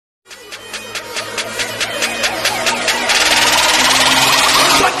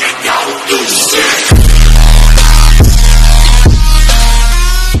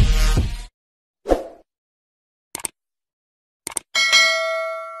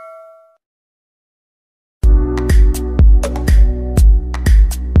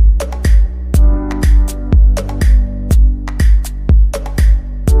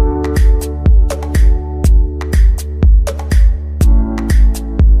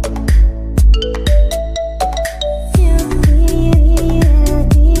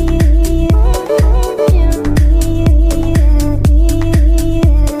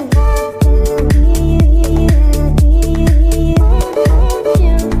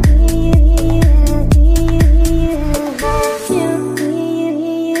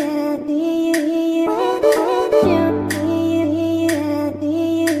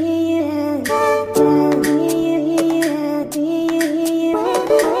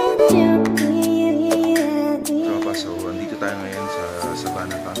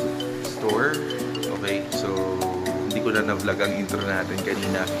na-vlog ang intro natin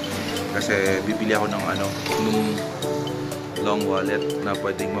kanina. Kasi bibili ako ng nung long wallet na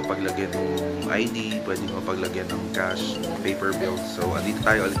pwedeng mapaglagyan ng ID, pwedeng mapaglagyan ng cash, paper bills. So, andito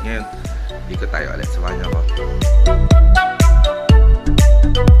tayo ulit ngayon. Ikot tayo ulit. Samahan niyo ako.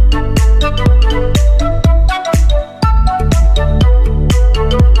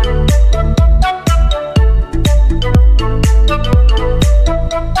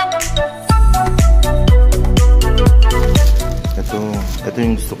 Ito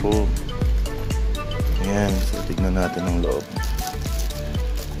yung gusto ko. Ayan, so tignan natin ang loob.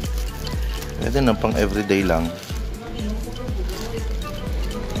 Pwede na pang everyday lang.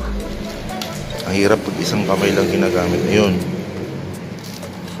 Ang hirap pag isang kamay lang ginagamit. Ayun.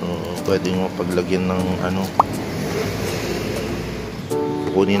 So, pwede mo paglagyan ng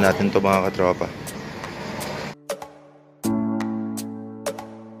kukunin natin to mga katropa.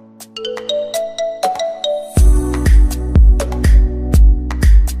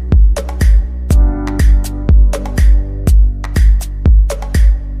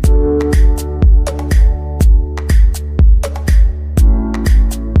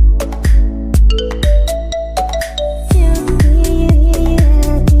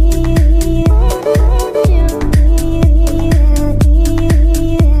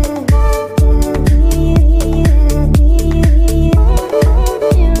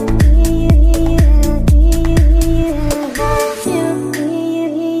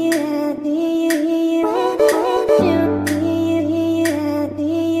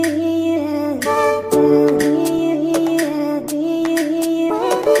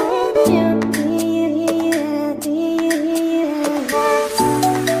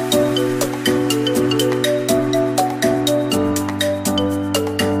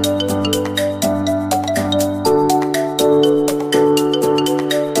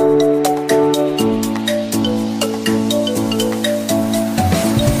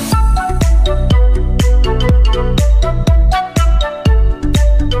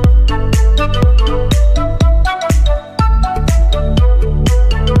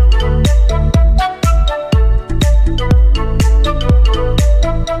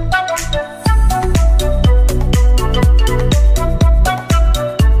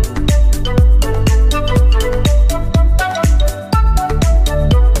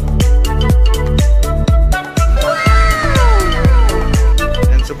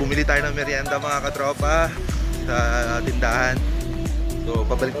 Tayo ng merienda mga katropa sa tindahan. So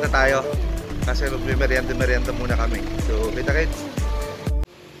pabalik na tayo kasi magme-merienda muna kami. So kita kids.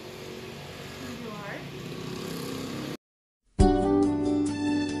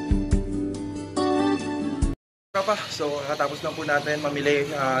 Katropa, so kakatapos lang po natin mamili.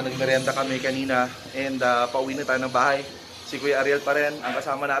 Nagmerienda kami kanina and pauwi na tayo ng bahay. Si Kuya Ariel pa rin ang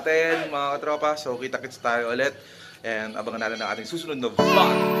kasama natin mga katropa. So kita kits tayo ulit and abangan natin ang ating susunod na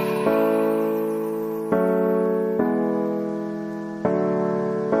vlog.